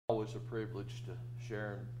Always a privilege to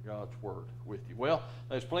share God's Word with you. Well,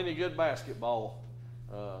 there's plenty of good basketball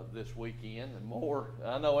this weekend and more.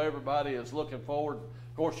 I know everybody is looking forward.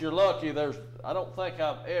 Of course, you're lucky. I don't think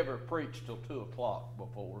I've ever preached till 2 o'clock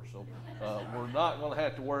before, so we're not going to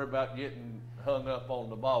have to worry about getting hung up on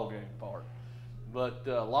the ball game part. But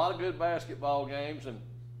a lot of good basketball games, and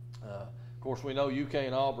of course, we know UK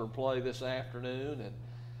and Auburn play this afternoon,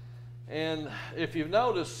 and if you've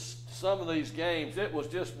noticed some of these games, it was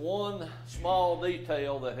just one small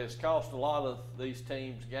detail that has cost a lot of these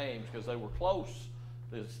teams games because they were close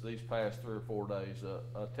these past 3 or 4 days.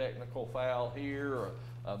 A technical foul here, or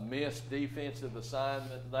a missed defensive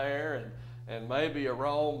assignment there, and maybe a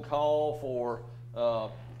wrong call for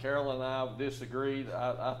Carol and I disagreed.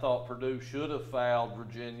 I thought Purdue should have fouled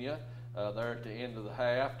Virginia there at the end of the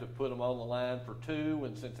half to put them on the line for 2,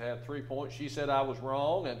 and since they had 3 points, she said I was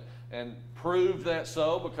wrong, and proved that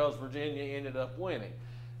so because Virginia ended up winning.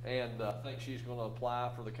 And I think she's going to apply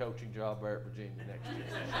for the coaching job there at Virginia next year.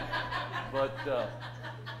 But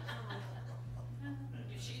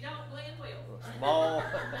if she don't, Glenn will.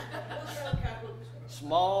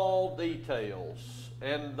 Small details.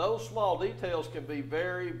 And those small details can be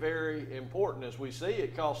very, very important. As we see,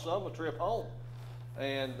 it cost some a trip home.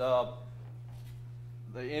 And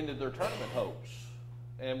they ended their tournament hopes.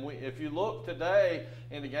 And if you look today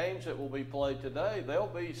in the games that will be played today, there'll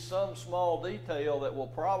be some small detail that will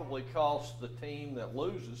probably cost the team that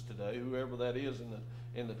loses today, whoever that is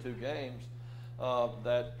in the 2 games,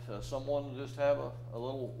 that someone will just have a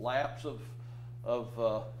little lapse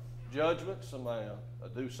of judgment. Somebody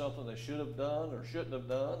do something they should have done or shouldn't have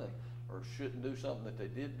done, or shouldn't do something that they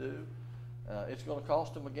did do. It's going to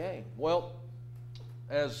cost them a game. Well,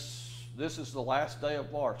 as this is the last day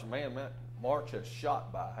of March, man, March has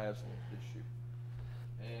shot by, hasn't it, this year?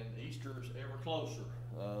 And Easter's ever closer.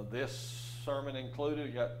 This sermon included,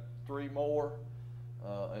 we got 3 more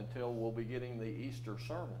until we'll be getting the Easter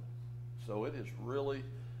sermon. So it is really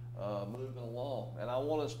moving along. And I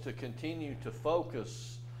want us to continue to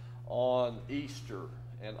focus on Easter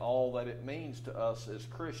and all that it means to us as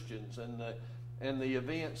Christians, and the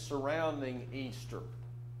events surrounding Easter.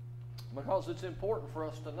 Because it's important for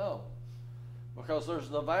us to know. Because there's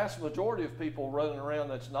the vast majority of people running around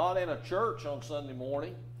that's not in a church on Sunday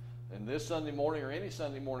morning, and this Sunday morning or any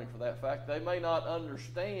Sunday morning for that fact, they may not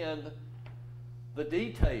understand the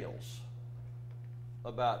details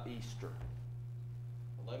about Easter.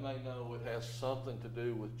 They may know it has something to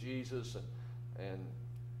do with Jesus and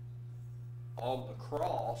on the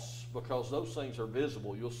cross, because those things are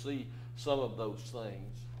visible. You'll see some of those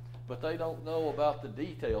things. But they don't know about the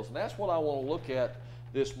details. And that's what I want to look at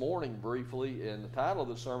this morning briefly, and the title of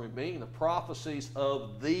the sermon being the Prophecies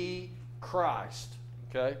of the Christ.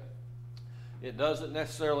 Okay? It doesn't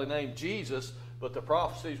necessarily name Jesus, but the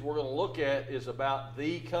prophecies we're going to look at is about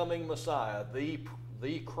the coming Messiah,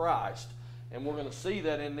 the Christ. And we're going to see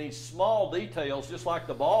that in these small details, just like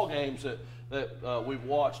the ball games that we've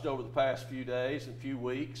watched over the past few days and few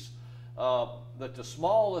weeks, that the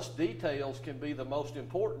smallest details can be the most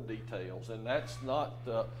important details, and that's not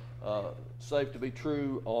safe to be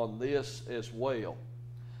true on this as well.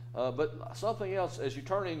 But something else, as you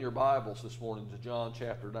turn in your Bibles this morning to John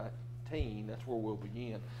chapter 19, that's where we'll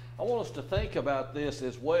begin. I want us to think about this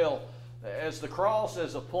as well, as the cross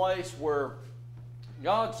as a place where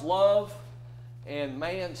God's love and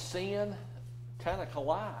man's sin kind of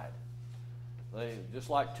collide. They just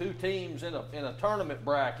like 2 teams in a tournament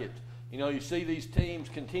bracket. You know, you see these teams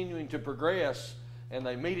continuing to progress, and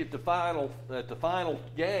they meet at the final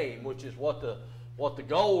game, which is what the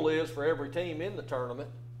goal is for every team in the tournament,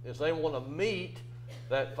 is they want to meet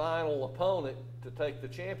that final opponent to take the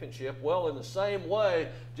championship. Well, in the same way,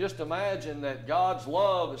 just imagine that God's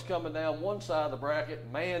love is coming down one side of the bracket,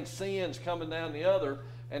 and man's sin's coming down the other,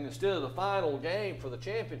 and instead of the final game for the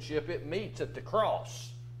championship, it meets at the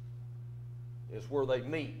cross, is where they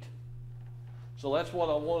meet. So that's what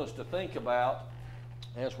I want us to think about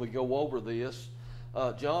as we go over this.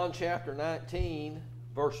 John chapter 19,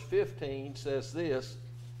 verse 15 says this,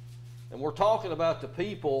 and we're talking about the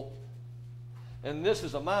people, and this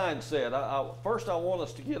is a mindset. First I want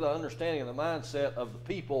us to get an understanding of the mindset of the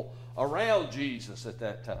people around Jesus at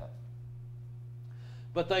that time.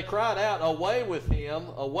 But they cried out, away with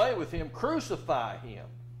him, crucify him.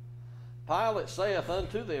 Pilate saith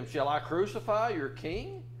unto them, shall I crucify your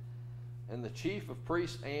king? And the chief of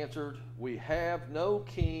priests answered, we have no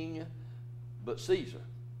king but Caesar.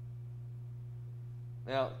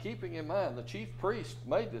 Now, keeping in mind, the chief priest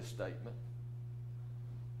made this statement.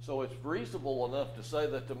 So it's reasonable enough to say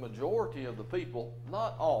that the majority of the people,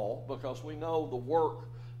 not all, because we know the work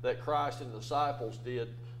that Christ and the disciples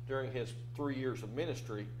did during his 3 years of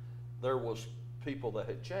ministry, there was people that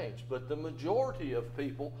had changed. But the majority of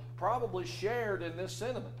people probably shared in this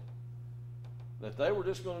sentiment, that they were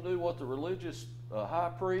just going to do what the religious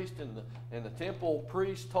high priest and the temple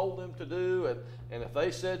priest told them to do, and if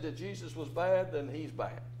they said that Jesus was bad, then he's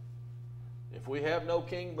bad. If we have no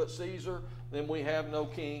king but Caesar, then we have no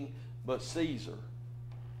king but Caesar.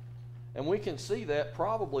 And we can see that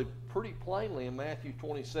probably pretty plainly in Matthew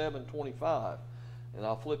 27:25. And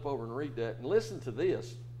I'll flip over and read that. And listen to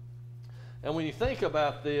this. And when you think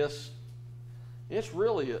about this, it's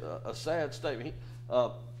really a sad statement.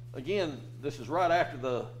 Again, this is right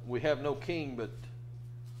after we have no king but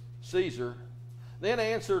Caesar. Then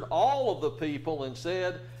answered all of the people and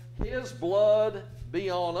said, his blood be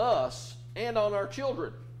on us and on our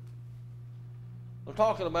children. I'm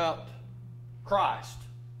talking about Christ,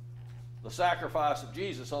 the sacrifice of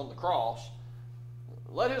Jesus on the cross.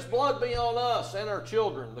 Let his blood be on us and our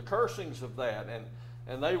children, the cursings of that.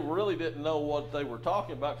 And they really didn't know what they were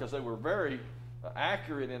talking about, because they were very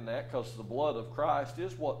accurate in that, because the blood of Christ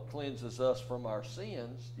is what cleanses us from our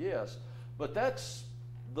sins, yes. But that's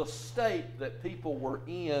the state that people were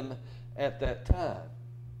in at that time.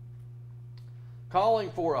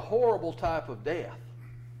 Calling for a horrible type of death.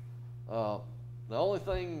 The only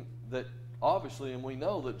thing that obviously, and we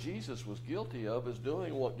know that Jesus was guilty of, is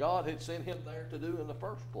doing what God had sent him there to do in the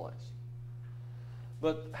first place.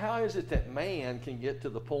 But how is it that man can get to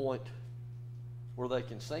the point where they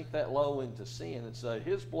can sink that low into sin and say,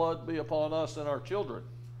 his blood be upon us and our children,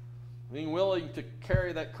 being willing to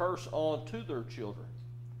carry that curse on to their children?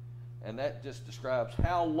 And that just describes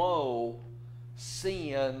how low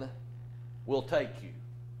sin will take you.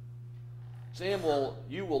 Sin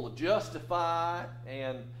you will justify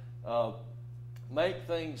and make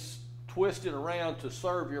things twisted around to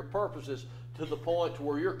serve your purposes, to the point to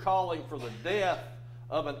where you're calling for the death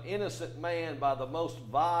of an innocent man by the most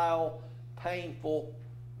vile, painful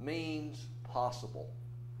means possible.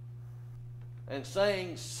 And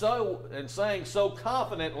saying so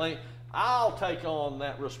confidently, I'll take on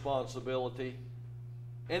that responsibility,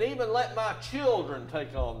 and even let my children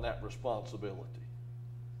take on that responsibility.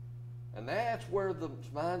 And that's where the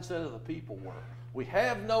mindset of the people were. We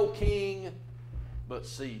have no king but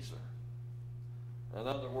Caesar. In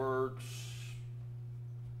other words,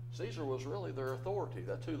 Caesar was really their authority.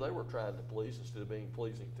 That's who they were trying to please instead of being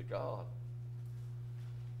pleasing to God.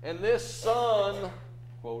 And this son,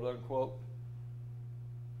 quote unquote,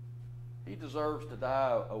 he deserves to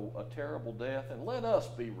die a terrible death, and let us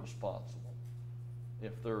be responsible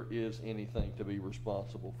if there is anything to be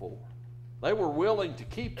responsible for. They were willing to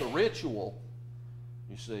keep the ritual,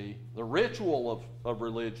 you see, the ritual of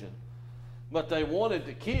religion, but they wanted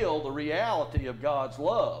to kill the reality of God's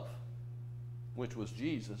love, which was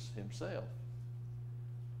Jesus himself.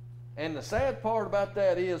 And the sad part about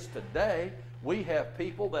that is today we have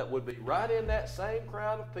people that would be right in that same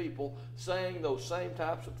crowd of people saying those same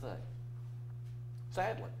types of things.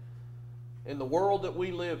 Sadly, in the world that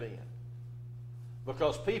we live in,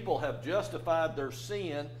 because people have justified their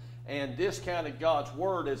sin and discounted God's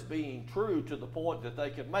word as being true to the point that they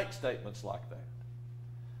can make statements like that.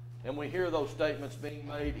 And we hear those statements being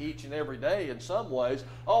made each and every day in some ways.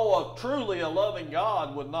 Oh, truly a loving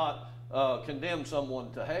God would not condemn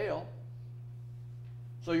someone to hell.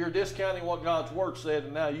 So you're discounting what God's word said,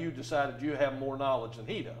 and now you decided you have more knowledge than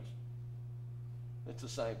he does. It's the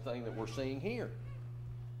same thing that we're seeing here.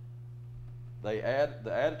 The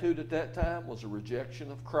attitude at that time was a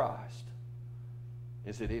rejection of Christ.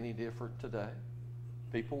 Is it any different today?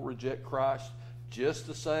 People reject Christ just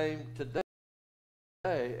the same today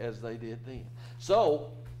as they did then.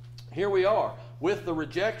 So, here we are. With the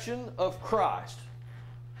rejection of Christ,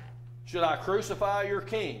 should I crucify your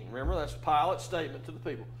king? Remember, that's Pilate's statement to the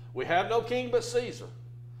people. We have no king but Caesar.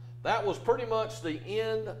 That was pretty much the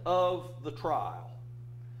end of the trial.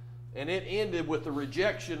 And it ended with the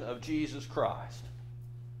rejection of Jesus Christ.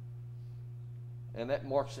 And that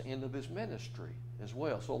marks the end of his ministry as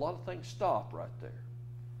well. So a lot of things stop right there.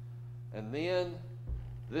 And then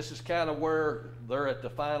this is kind of where they're at the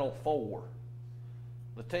final four.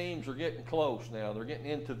 The teams are getting close now. They're getting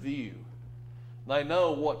into view. They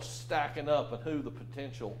know what's stacking up and who the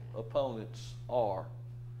potential opponents are.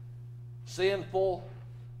 Sinful,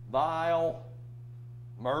 vile,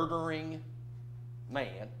 murdering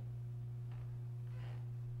man.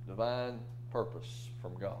 Divine purpose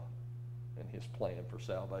from God and his plan for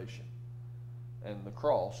salvation. And the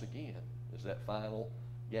cross, again, is that final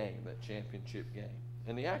game, that championship game.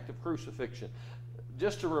 And the act of crucifixion,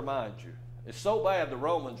 just to remind you, it's so bad the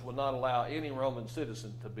Romans would not allow any Roman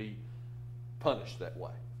citizen to be punished that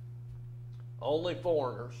way. Only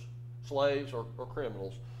foreigners, slaves or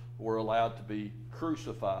criminals, were allowed to be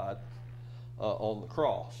crucified on the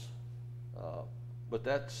cross. But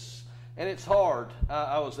that's, and it's hard.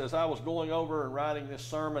 As I was going over and writing this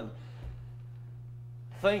sermon,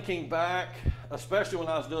 thinking back, especially when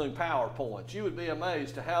I was doing PowerPoints, you would be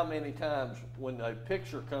amazed to how many times when a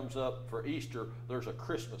picture comes up for Easter, there's a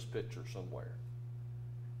Christmas picture somewhere.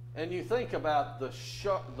 And you think about the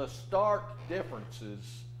stark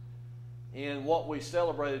differences in what we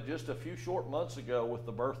celebrated just a few short months ago with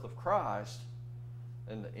the birth of Christ,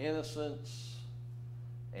 and the innocence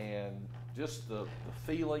and just the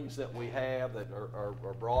feelings that we have that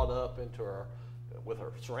are brought up into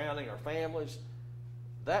surrounding our families.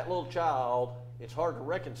 That little child, it's hard to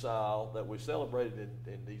reconcile that we celebrated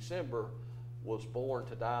in December, was born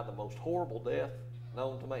to die the most horrible death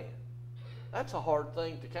known to man. That's a hard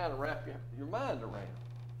thing to kind of wrap your mind around.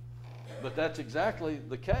 But that's exactly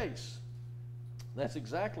the case. That's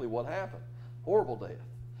exactly what happened. Horrible death.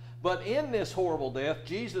 But in this horrible death,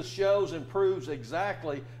 Jesus shows and proves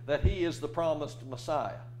exactly that he is the promised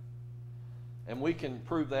Messiah. And we can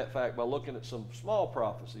prove that fact by looking at some small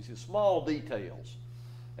prophecies, some small details.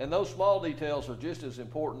 And those small details are just as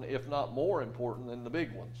important, if not more important, than the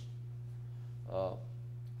big ones.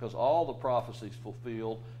 Because all the prophecies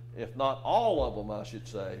fulfilled, if not all of them, I should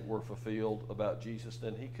say, were fulfilled about Jesus,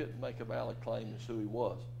 then he couldn't make a valid claim as who he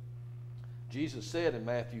was. Jesus said in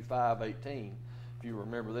Matthew 5:18, if you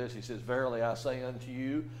remember this, he says, "Verily I say unto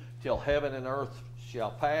you, till heaven and earth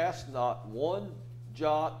shall pass, not one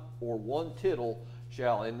jot or one tittle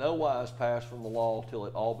shall in no wise pass from the law till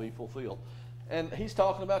it all be fulfilled." And he's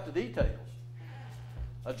talking about the details.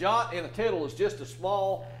 A jot and a tittle is just a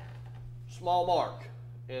small mark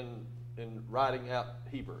in writing out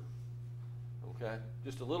Hebrew. Okay?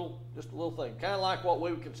 Just a little thing. Kind of like what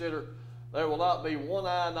we would consider, there will not be one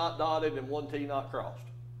I not dotted and one T not crossed.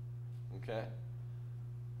 Okay?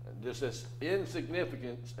 And just as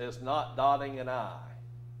insignificant as not dotting an I.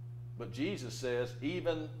 But Jesus says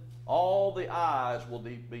even all the I's will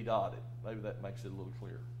be dotted. Maybe that makes it a little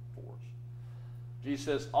clearer for us. Jesus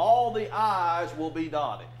says all the I's will be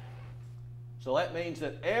dotted. So that means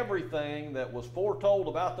that everything that was foretold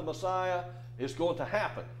about the Messiah is going to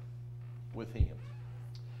happen with him.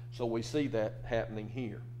 So we see that happening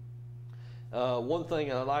here. One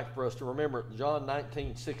thing I'd like for us to remember, John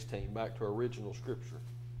 19:16, back to our original scripture.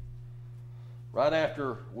 Right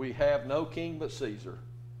after we have no king but Caesar,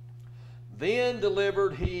 then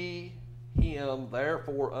delivered he him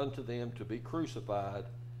therefore unto them to be crucified,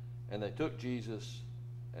 and they took Jesus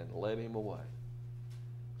and led him away.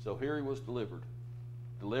 So here he was delivered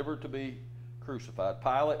to be crucified.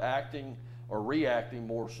 Pilate acting or reacting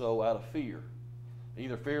more so out of fear.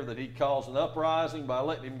 Either fear that he'd cause an uprising by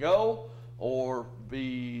letting him go, or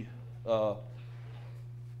be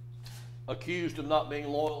accused of not being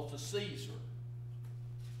loyal to Caesar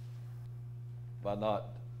by not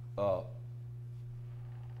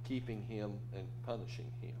keeping him and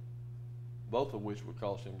punishing him, both of which would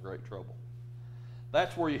cause him great trouble.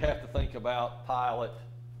 That's where you have to think about Pilate,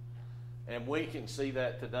 and we can see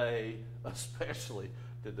that today, especially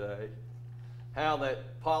today, how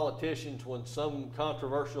that politicians, when some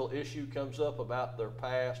controversial issue comes up about their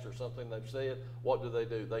past or something they've said, what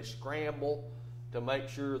do? They scramble to make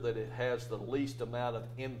sure that it has the least amount of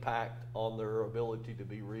impact on their ability to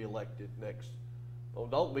be reelected next. Well,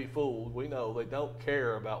 don't be fooled. We know they don't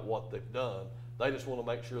care about what they've done. They just want to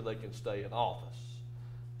make sure they can stay in office.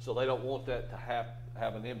 So they don't want that to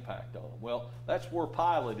have an impact on them. Well, that's where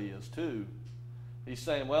Pilate is too. He's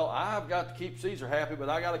saying, well, I've got to keep Caesar happy, but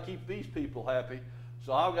I got to keep these people happy.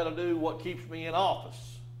 So I've got to do what keeps me in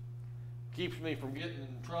office. Keeps me from getting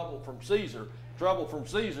in trouble from Caesar. Trouble from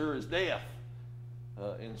Caesar is death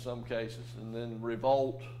in some cases, and then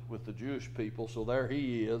revolt with the Jewish people. So there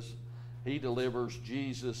he is. He delivers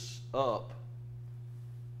Jesus up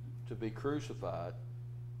to be crucified.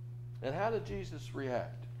 And how did Jesus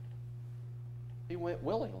react? He went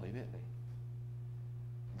willingly, didn't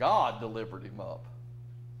he? God delivered him up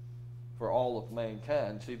for all of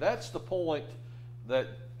mankind. See, that's the point that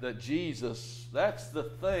Jesus, that's the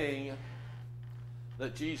thing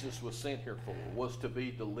that Jesus was sent here for, was to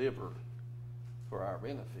be delivered for our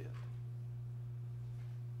benefit.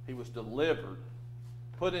 He was delivered,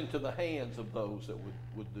 put into the hands of those that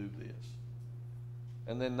would do this.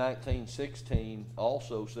 And then 19:16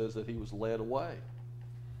 also says that he was led away.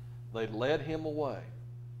 They led him away.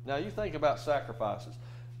 Now you think about sacrifices.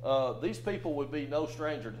 These people would be no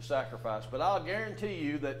stranger to sacrifice, but I'll guarantee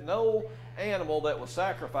you that no animal that was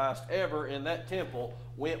sacrificed ever in that temple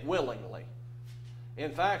went willingly.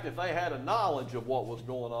 In fact, if they had a knowledge of what was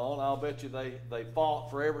going on, I'll bet you they fought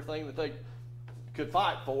for everything that they could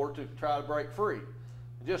fight for to try to break free.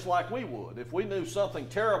 Just like we would. If we knew something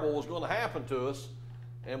terrible was going to happen to us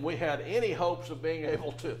and we had any hopes of being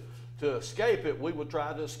able to escape it, we would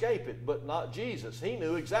try to escape it, but not Jesus. He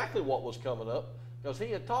knew exactly what was coming up because he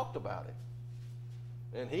had talked about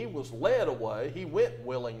it. And he was led away. He went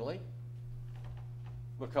willingly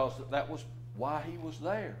because that was why he was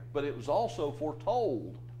there. But it was also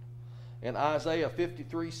foretold in Isaiah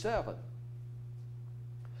 53:7.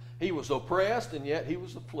 He was oppressed, and yet he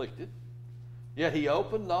was afflicted. Yet he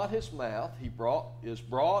opened not his mouth. He is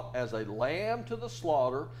brought as a lamb to the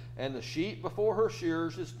slaughter, and the sheep before her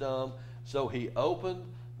shearers is dumb, so he opened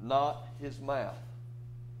not his mouth.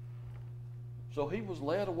 So he was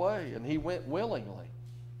led away, and he went willingly.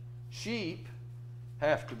 Sheep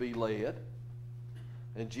have to be led,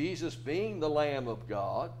 and Jesus, being the Lamb of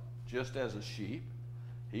God, just as a sheep,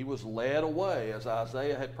 he was led away, as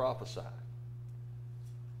Isaiah had prophesied.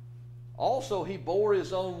 Also, he bore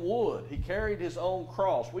his own wood. He carried his own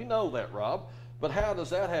cross. We know that, Rob. But how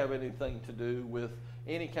does that have anything to do with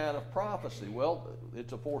any kind of prophecy? Well,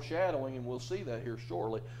 it's a foreshadowing, and we'll see that here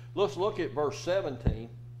shortly. Let's look at verse 17.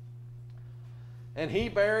 And he,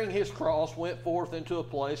 bearing his cross, went forth into a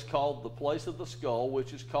place called the place of the skull,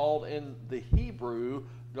 which is called in the Hebrew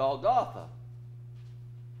Golgotha.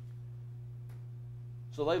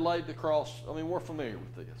 So they laid the cross. I mean, we're familiar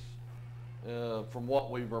with this. From what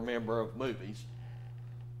we remember of movies,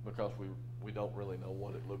 because we don't really know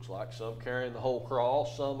what it looks like. Some carrying the whole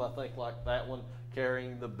cross, some, I think, like that one,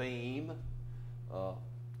 carrying the beam of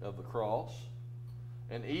the cross.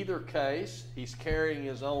 In either case, he's carrying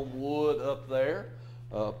his own wood up there,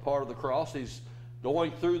 part of the cross. He's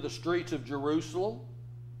going through the streets of Jerusalem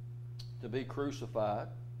to be crucified.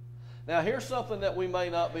 Now, here's something that we may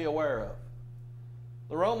not be aware of.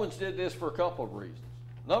 The Romans did this for a couple of reasons.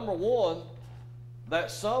 Number one,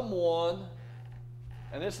 that someone,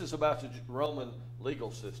 and this is about the Roman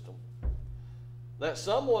legal system, that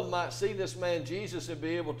someone might see this man Jesus and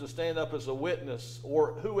be able to stand up as a witness,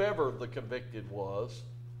 or whoever the convicted was,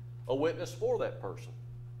 a witness for that person.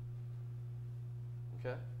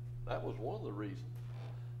 Okay? That was one of the reasons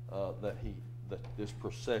that this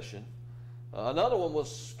procession. Another one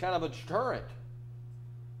was kind of a deterrent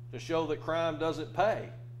to show that crime doesn't pay.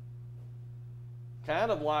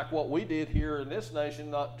 Kind of like what we did here in this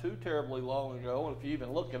nation not too terribly long ago. And if you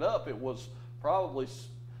even look it up, it was probably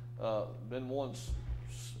been once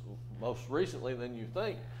most recently than you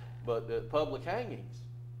think. But public hangings.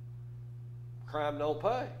 Crime don't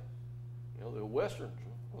pay. You know, the Westerns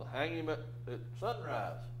will hang him at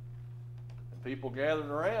sunrise. And people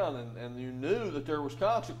gathered around, and you knew that there was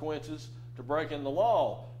consequences to breaking the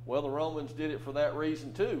law. Well, the Romans did it for that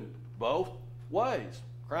reason too. Both ways.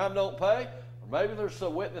 Crime don't pay. Maybe there's a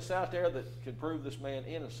witness out there that can prove this man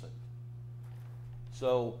innocent.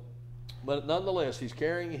 So, but nonetheless, he's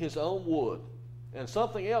carrying his own wood. And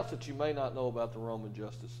something else that you may not know about the Roman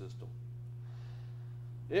justice system.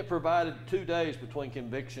 It provided 2 days between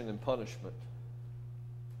conviction and punishment,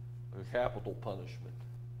 or capital punishment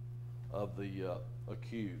of the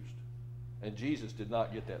accused. And Jesus did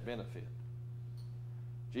not get that benefit.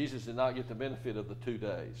 Jesus did not get the benefit of the 2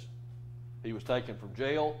 days. He was taken from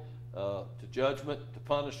jail to judgment, to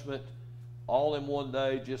punishment, all in 1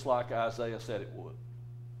 day, just like Isaiah said it would.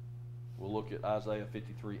 We'll look at Isaiah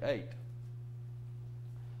 53:8.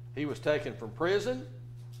 He was taken from prison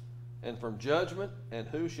and from judgment, and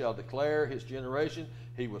who shall declare his generation?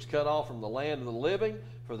 He was cut off from the land of the living.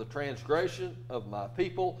 For the transgression of my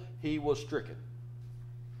people he was stricken.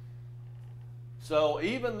 So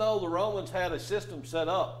even though the Romans had a system set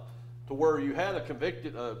up to where you had a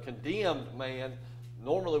condemned man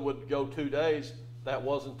normally would go 2 days, that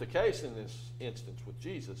wasn't the case in this instance with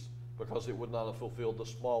Jesus, because it would not have fulfilled the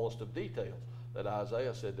smallest of details that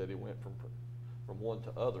Isaiah said that he went from one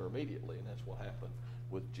to other immediately, and that's what happened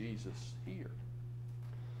with Jesus here.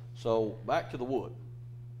 So back to the wood.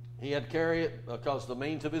 He had to carry it because the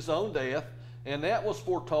means of his own death, and that was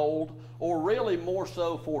foretold, or really more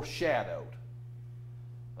so foreshadowed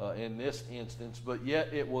in this instance, but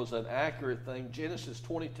yet it was an accurate thing. Genesis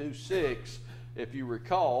 22:6, if you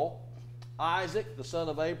recall, Isaac, the son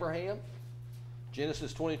of Abraham,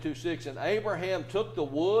 Genesis 22:6, and Abraham took the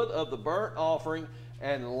wood of the burnt offering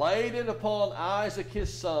and laid it upon Isaac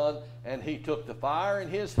his son, and he took the fire in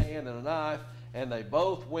his hand and a knife, and they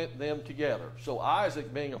both went them together. So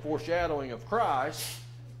Isaac being a foreshadowing of Christ,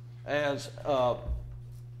 as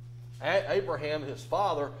Abraham, his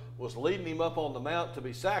father, was leading him up on the mount to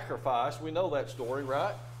be sacrificed. We know that story,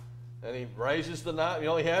 right? And he raises the knife. You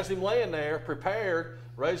know, he has him laying there prepared,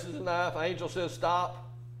 raises the knife. Angel says, stop.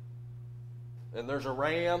 And there's a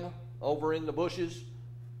ram over in the bushes.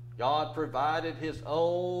 God provided his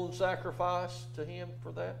own sacrifice to him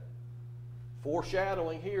for that.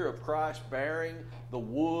 Foreshadowing here of Christ bearing the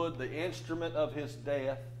wood, the instrument of his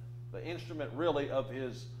death, the instrument really of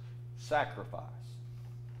his sacrifice.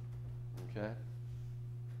 Okay?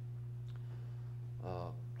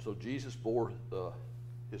 So Jesus bore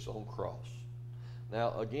his own cross.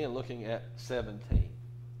 Now, again, looking at 17.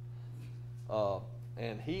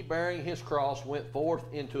 And he, bearing his cross, went forth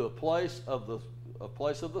into a place of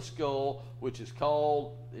the skull, which is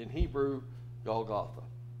called in Hebrew Golgotha.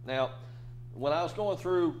 Now, when I was going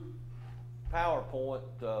through PowerPoint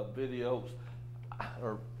videos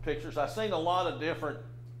or pictures, I've seen a lot of different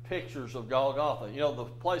pictures of Golgotha. You know, the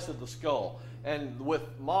place of the skull. And with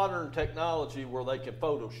modern technology where they can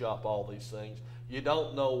Photoshop all these things, you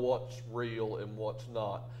don't know what's real and what's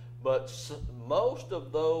not. But most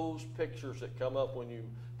of those pictures that come up when you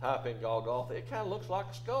type in Golgotha, it kind of looks like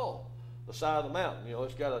a skull, the side of the mountain. You know,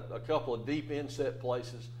 it's got a couple of deep inset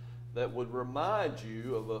places that would remind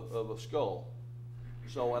you of a skull.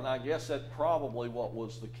 So, and I guess that's probably what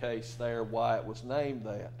was the case there, why it was named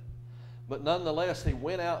that. But nonetheless, he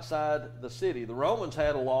went outside the city. The Romans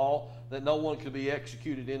had a law that no one could be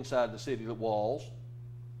executed inside the city walls.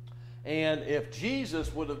 And if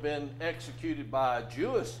Jesus would have been executed by a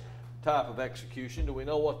Jewish type of execution, do we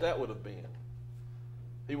know what that would have been?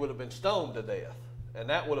 He would have been stoned to death, and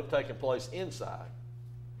that would have taken place inside.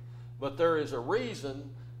 But there is a reason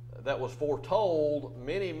that was foretold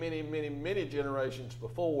many, many, many, many generations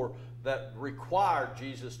before that required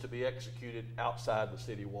Jesus to be executed outside the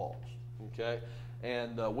city walls. Okay?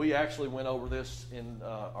 And we actually went over this in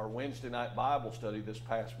our Wednesday night Bible study this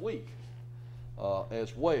past week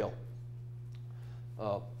as well.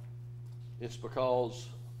 It's because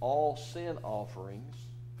all sin offerings,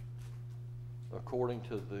 according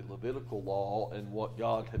to the Levitical law and what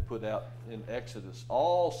God had put out in Exodus,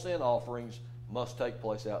 all sin offerings must take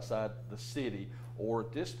place outside the city, or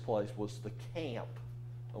this place was the camp.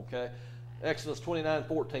 Okay? Exodus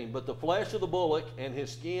 29:14. But the flesh of the bullock and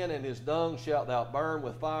his skin and his dung shalt thou burn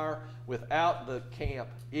with fire without the camp.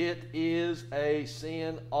 It is a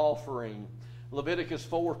sin offering. Leviticus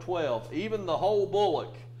 4:12. Even the whole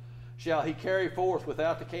bullock shall he carry forth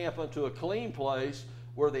without the camp unto a clean place,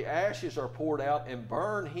 where the ashes are poured out, and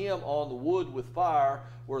burn him on the wood with fire,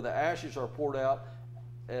 where the ashes are poured out,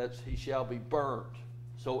 as he shall be burned.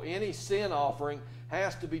 So any sin offering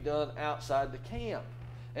has to be done outside the camp.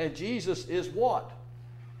 And Jesus is what?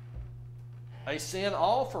 A sin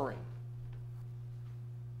offering.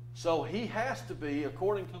 So he has to be,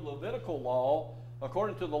 according to Levitical law,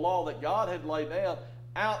 according to the law that God had laid down,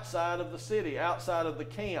 outside of the city, outside of the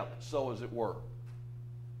camp, so as it were.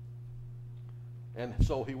 And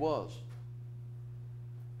so he was.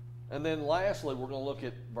 And then lastly, we're going to look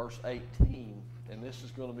at verse 18. And this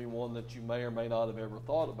is going to be one that you may or may not have ever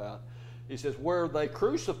thought about. He says, where they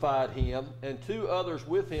crucified him, and two others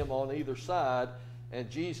with him on either side, and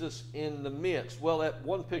Jesus in the midst. Well, that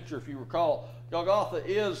one picture, if you recall, Golgotha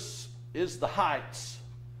is the heights.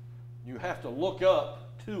 You have to look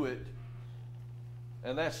up to it,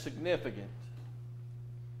 and that's significant,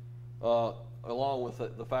 along with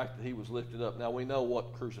the fact that he was lifted up. Now, we know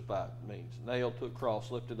what crucified means. Nailed to a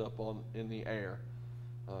cross, lifted up in the air.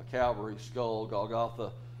 Calvary, skull,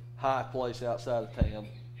 Golgotha, high place outside of town.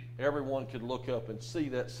 Everyone could look up and see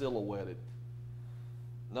that silhouetted.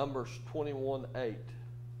 Numbers 21:8.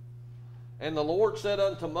 And the Lord said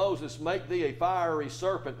unto Moses, make thee a fiery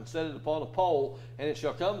serpent, and set it upon a pole, and it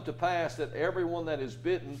shall come to pass that everyone that is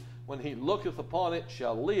bitten, when he looketh upon it,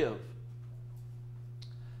 shall live.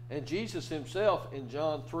 And Jesus himself in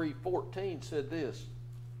John 3:14 said this.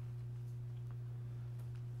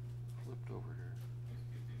 Flipped over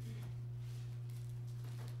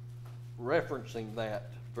here. Referencing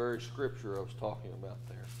that very scripture I was talking about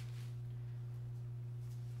there.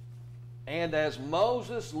 And as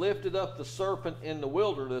Moses lifted up the serpent in the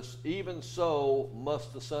wilderness, even so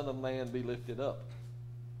must the Son of Man be lifted up.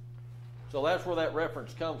 So that's where that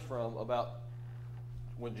reference comes from about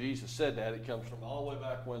when Jesus said that. It comes from all the way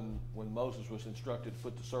back when Moses was instructed to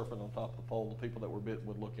put the serpent on top of the pole. The people that were bitten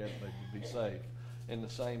would look at it and they would be saved. In the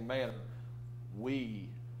same manner, we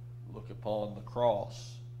look upon the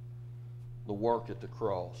cross, the work at the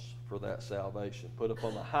cross for that salvation, put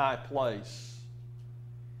upon a high place.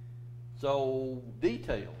 So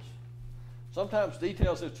details. Sometimes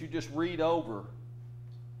details that you just read over,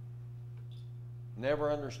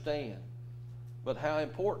 never understand. But how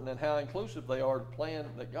important and how inclusive they are to the plan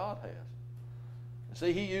that God has.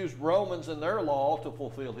 See, he used Romans and their law to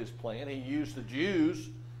fulfill his plan. He used the Jews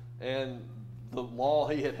and the law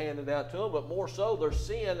he had handed out to them, but more so their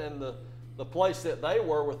sin and the place that they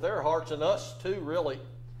were with their hearts, and us too, really,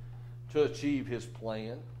 to achieve his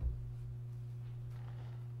plan.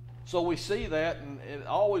 So we see that, and it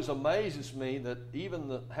always amazes me that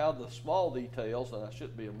even how the small details, and I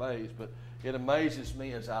shouldn't be amazed, but it amazes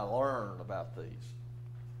me as I learn about these.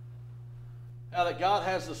 How that God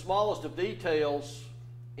has the smallest of details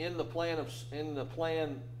in the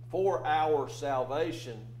plan for our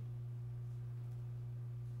salvation.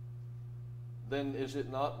 Then is it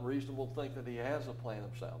not reasonable to think that he has a plan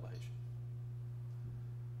of salvation?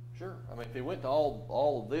 Sure. I mean, if he went to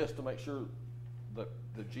all of this to make sure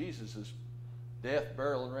that Jesus' death,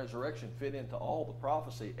 burial, and resurrection fit into all the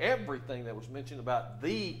prophecy, everything that was mentioned about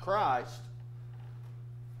the Christ,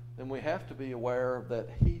 then we have to be aware that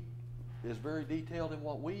he is very detailed in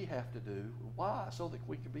what we have to do. Why? So that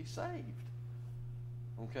we can be saved.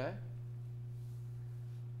 Okay?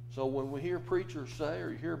 So when we hear preachers say,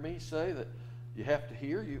 or you hear me say that you have to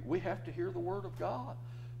hear, we have to hear the Word of God.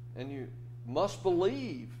 And you must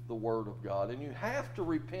believe the Word of God. And you have to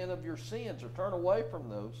repent of your sins or turn away from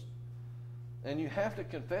those. And you have to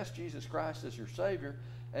confess Jesus Christ as your Savior.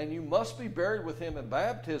 And you must be buried with Him in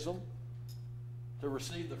baptism to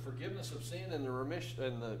receive the forgiveness of sin and the remission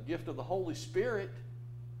and the gift of the Holy Spirit.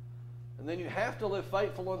 And then you have to live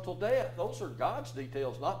faithful until death. Those are God's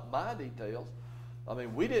details, not my details. I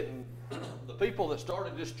mean, we didn't, the people that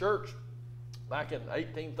started this church back in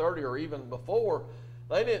 1830 or even before,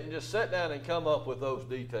 they didn't just sit down and come up with those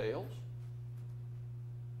details.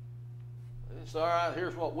 It's all right,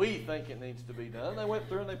 here's what we think it needs to be done. They went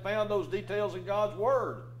through and they found those details in God's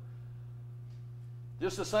Word.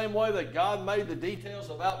 Just the same way that God made the details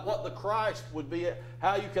about what the Christ would be,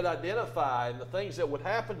 how you could identify, and the things that would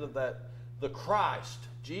happen to that, the Christ,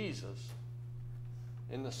 Jesus,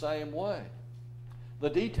 in the same way. The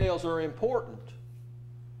details are important.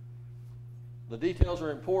 The details are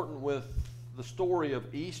important with the story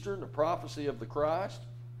of Easter and the prophecy of the Christ.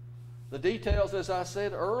 The details, as I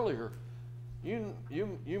said earlier, you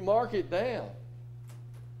mark it down.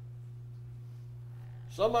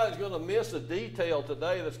 Somebody's going to miss a detail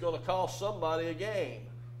today that's going to cost somebody a game.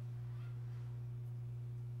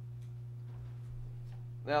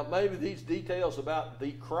 Now, maybe these details about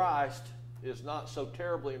the Christ is not so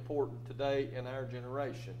terribly important today in our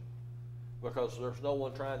generation, because there's no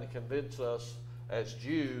one trying to convince us as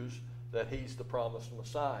Jews that he's the promised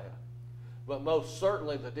Messiah. But most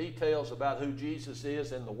certainly the details about who Jesus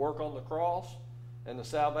is and the work on the cross and the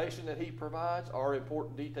salvation that he provides are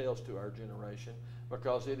important details to our generation,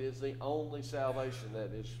 because it is the only salvation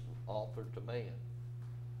that is offered to man.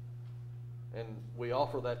 And we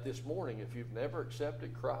offer that this morning. If you've never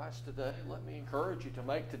accepted Christ today, let me encourage you to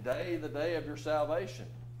make today the day of your salvation.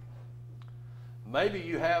 Maybe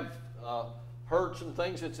you have heard some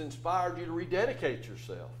things that's inspired you to rededicate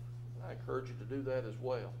yourself. I encourage you to do that as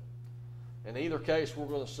well. In either case, we're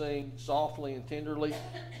going to sing softly and tenderly,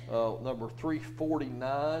 number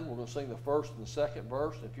 349. We're going to sing the first and the second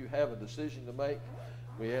verse. If you have a decision to make,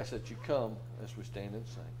 we ask that you come as we stand and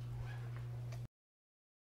sing.